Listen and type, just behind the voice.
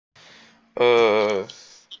Uh,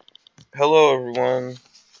 Hello everyone.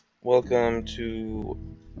 Welcome to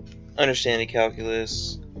Understanding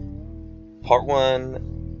Calculus, Part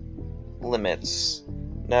 1, Limits.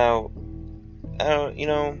 Now,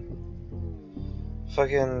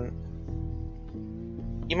 fucking,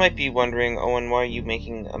 you might be wondering, Owen, why are you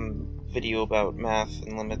making a video about math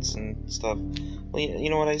and limits and stuff? Well, you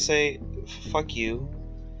know what I say? Fuck you.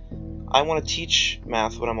 I want to teach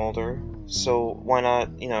math when I'm older, so why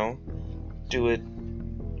not, do it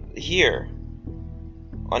here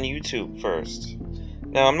on YouTube first?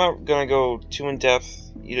 Now, I'm not gonna go too in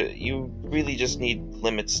depth. You really just need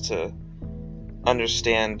limits to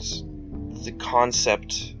understand the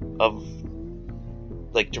concept of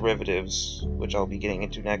like derivatives, which I'll be getting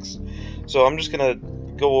into next. So I'm just gonna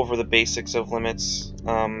go over the basics of limits.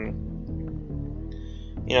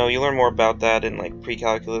 You learn more about that in like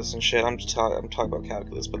pre-calculus and shit. I'm talking about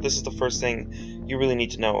calculus, but this is the first thing you really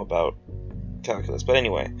need to know about calculus. But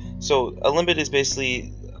anyway, so a limit is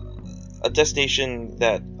basically a destination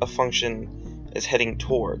that a function is heading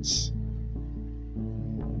towards.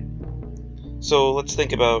 So let's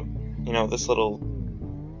think about, this little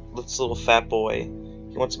fat boy.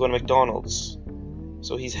 He wants to go to McDonald's.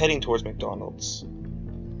 So he's heading towards McDonald's.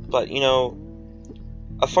 But,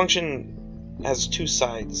 a function has two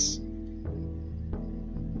sides,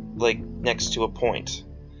 like next to a point.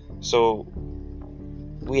 So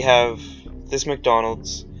we have this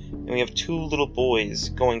McDonald's, and we have two little boys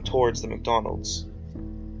going towards the McDonald's.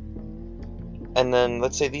 And then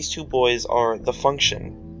let's say these two boys are the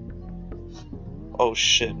function. Oh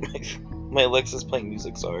shit, my Alexa's playing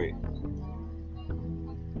music, sorry.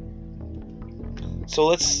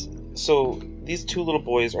 So these two little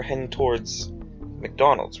boys are heading towards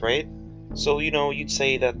McDonald's, right? So, you'd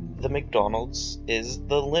say that the McDonald's is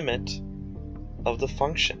the limit of the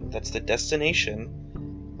function. That's the destination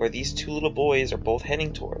where these two little boys are both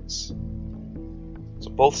heading towards. So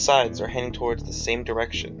both sides are heading towards the same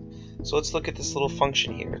direction. So let's look at this little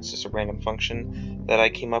function here. It's just a random function that I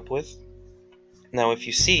came up with. Now, if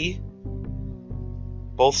you see,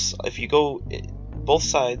 if you go both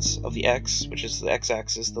sides of the x, which is the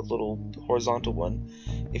x-axis, the little horizontal one,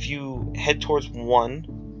 if you head towards 1,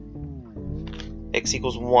 x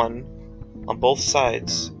equals 1, on both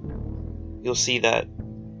sides, you'll see that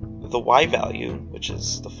the y value, which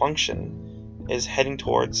is the function, is heading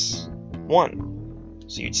towards 1.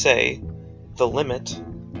 So you'd say the limit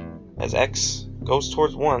as x goes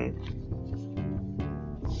towards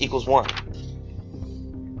 1 equals 1.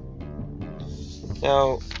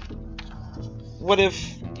 Now, what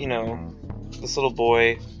if, this little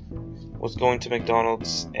boy was going to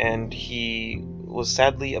McDonald's and he was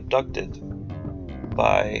sadly abducted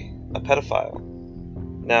by a pedophile?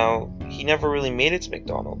 Now, he never really made it to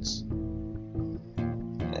McDonald's.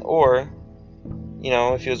 Or,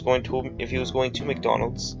 if he was going to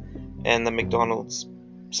McDonald's and the McDonald's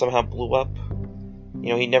somehow blew up,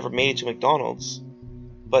 he never made it to McDonald's.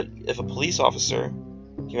 But if a police officer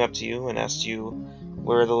came up to you and asked you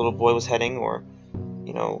where the little boy was heading, or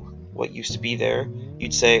what used to be there,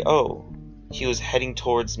 you'd say, oh, he was heading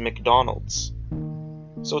towards McDonald's.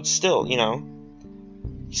 So it's still,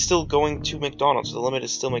 he's still going to McDonald's, so the limit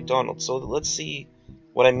is still McDonald's. So let's see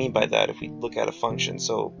what I mean by that if we look at a function.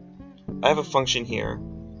 So I have a function here.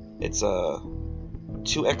 It's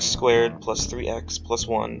 2x squared plus 3x plus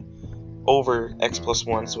 1 over x plus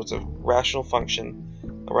 1, so it's a rational function.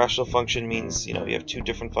 A rational function means, you have two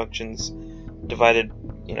different functions divided,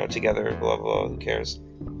 together, blah, blah, blah, who cares.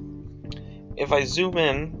 If I zoom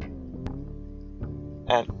in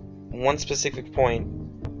at one specific point,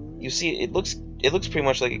 you see it looks pretty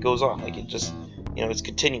much like it goes on, like it just, it's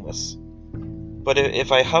continuous. But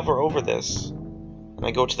if I hover over this, and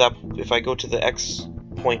I go to that, if I go to the x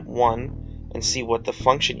point 1 and see what the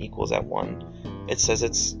function equals at 1, it says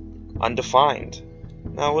it's undefined.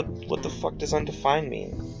 Now, what the fuck does undefined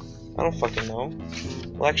mean? I don't fucking know.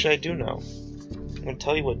 Well, actually, I do know. I'm going to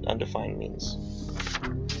tell you what undefined means.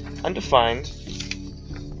 Undefined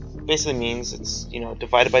basically means it's,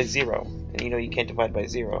 divided by 0. And you can't divide by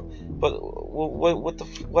 0. But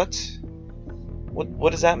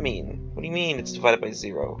what does that mean? What do you mean it's divided by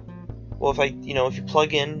 0? Well, if you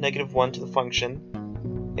plug in -1 to the function,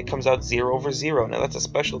 it comes out 0 over 0. Now, that's a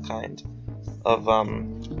special kind of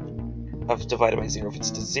divided by 0. If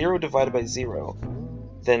it's 0 divided by 0,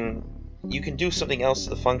 then you can do something else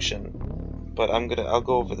to the function, but I'll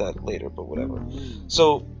go over that later, but whatever.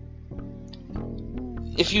 So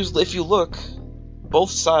if you look,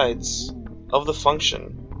 both sides of the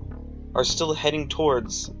function are still heading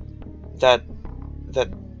towards the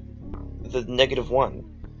 -1.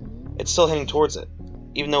 It's still heading towards it.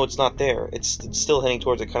 even though it's not there, it's still heading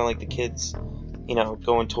towards it, kind of like the kids, you know,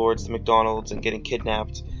 going towards the McDonald's and getting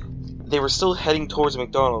kidnapped. They were still heading towards the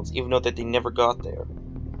McDonald's, even though that they never got there.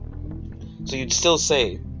 So you'd still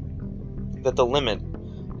say that the limit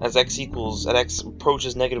as x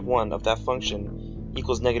approaches -1 of that function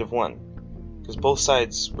equals -1, because both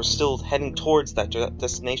sides were still heading towards that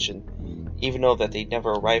destination, even though that they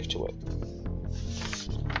never arrived to it.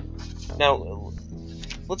 Now,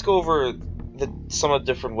 let's go over some of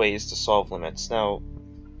the different ways to solve limits. Now,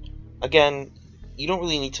 again, you don't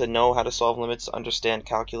really need to know how to solve limits to understand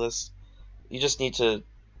calculus. You just need to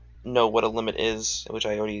know what a limit is, which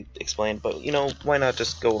I already explained, but, you know, why not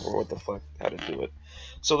just go over how to do it.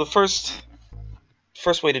 So the first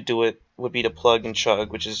way to do it would be to plug and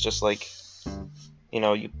chug, which is just like, you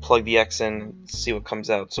know, you plug the x in and see what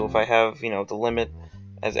comes out. So if I have, you know, the limit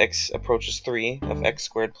as x approaches 3 of x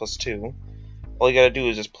squared plus 2, all you gotta do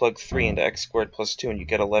is just plug 3 into x squared plus 2 and you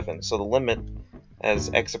get 11. So the limit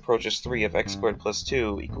as x approaches 3 of x squared plus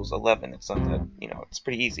 2 equals 11. It's not that, you know, it's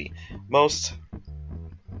pretty easy. Most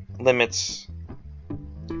limits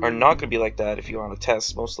are not going to be like that if you're on a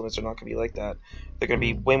test. Most limits are not going to be like that. They're going to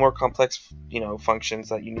be way more complex, you know, functions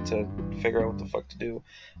that you need to figure out what the fuck to do.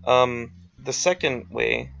 The second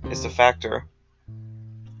way is to factor.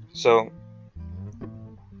 So,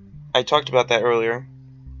 I talked about that earlier.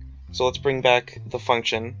 So let's bring back the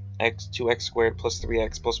function 2x squared plus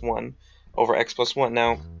 3x plus 1 over x plus 1.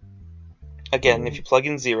 Now, again, if you plug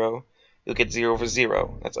in 0, you'll get 0 over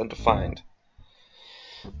 0. That's undefined.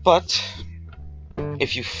 But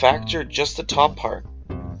if you factor just the top part,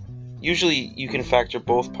 usually you can factor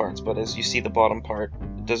both parts, but as you see the bottom part,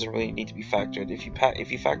 it doesn't really need to be factored. If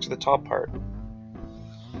you factor the top part,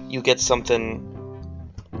 you get something,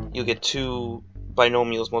 you'll get two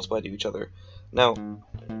binomials multiplied to each other. Now,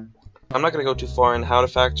 I'm not going to go too far in how to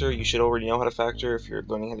factor. You should already know how to factor if you're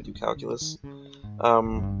learning how to do calculus.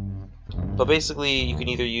 But basically, you can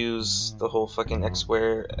either use the whole fucking x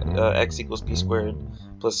equals b squared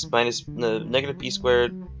plus minus negative b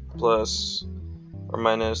squared plus or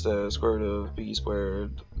minus the square root of b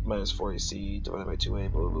squared minus 4ac divided by 2a,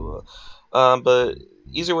 blah, blah, blah. But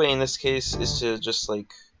easier way in this case is to just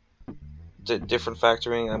like different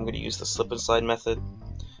factoring. I'm going to use the slip and slide method,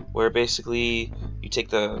 where basically you take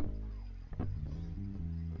the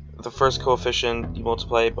first coefficient, you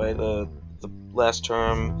multiply it by the last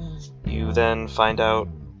term, you then find out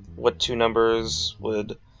what two numbers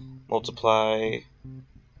would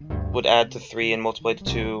add to 3 and multiply to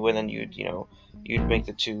 2, and then you'd make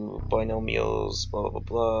the two binomials, blah blah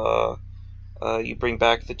blah. You bring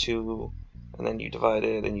back the 2, and then you divide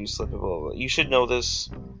it, and you slip it, blah blah blah. You should know this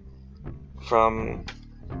from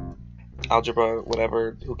algebra,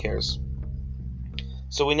 whatever, who cares.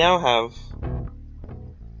 So we now have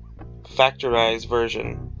factorized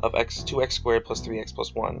version of 2x squared plus 3x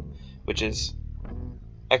plus 1, which is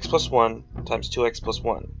x plus 1 times 2x plus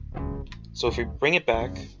 1. So if we bring it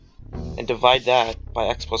back and divide that by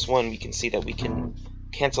x plus 1, we can see that we can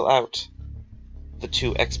cancel out the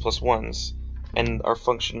two x plus 1's, and our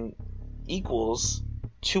function equals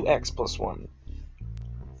 2x plus 1.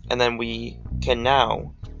 And then we can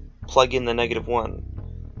now plug in the -1.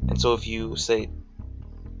 And so if you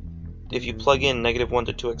plug in -1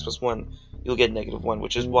 to 2x plus 1, you'll get -1,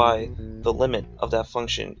 which is why the limit of that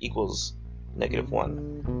function equals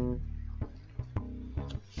 -1.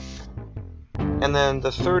 And then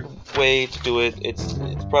the third way to do it, it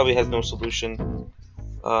probably has no solution.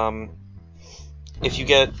 If you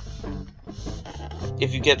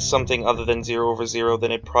get something other than 0 over 0,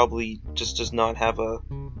 then it probably just does not have a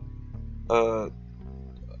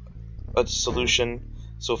solution.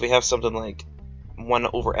 So if we have something like 1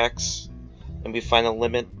 over x, and we find a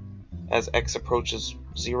limit as x approaches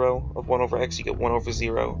 0 of 1 over x, you get 1 over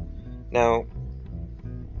 0. Now,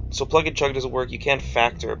 so plug and chug doesn't work. You can't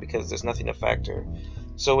factor because there's nothing to factor.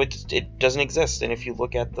 So it doesn't exist. And if you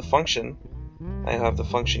look at the function, I have the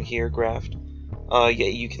function here graphed, yeah,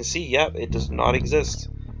 you can see, yeah, it does not exist.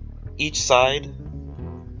 Each side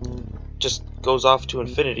just goes off to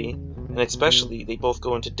infinity, and especially they both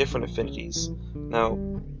go into different infinities. Now,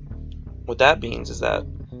 what that means is that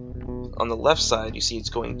on the left side, you see it's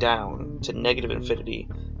going down to negative infinity,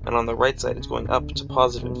 and on the right side, it's going up to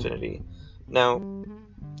positive infinity. Now,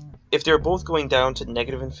 if they're both going down to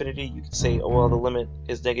negative infinity, you could say, oh, well, the limit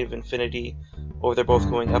is negative infinity. Or if they're both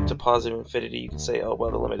going up to positive infinity, you could say, oh, well,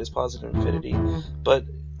 the limit is positive infinity. But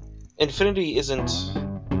infinity isn't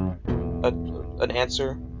an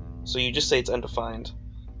answer, so you just say it's undefined.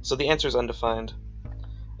 So the answer is undefined.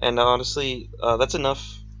 And honestly, that's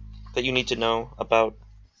enough that you need to know about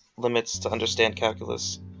limits to understand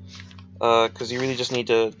calculus. because you really just need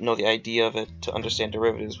to know the idea of it to understand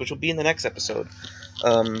derivatives, which will be in the next episode.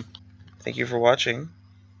 Thank you for watching.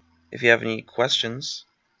 If you have any questions,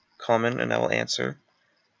 comment and I will answer.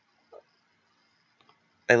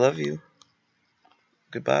 I love you.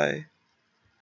 Goodbye.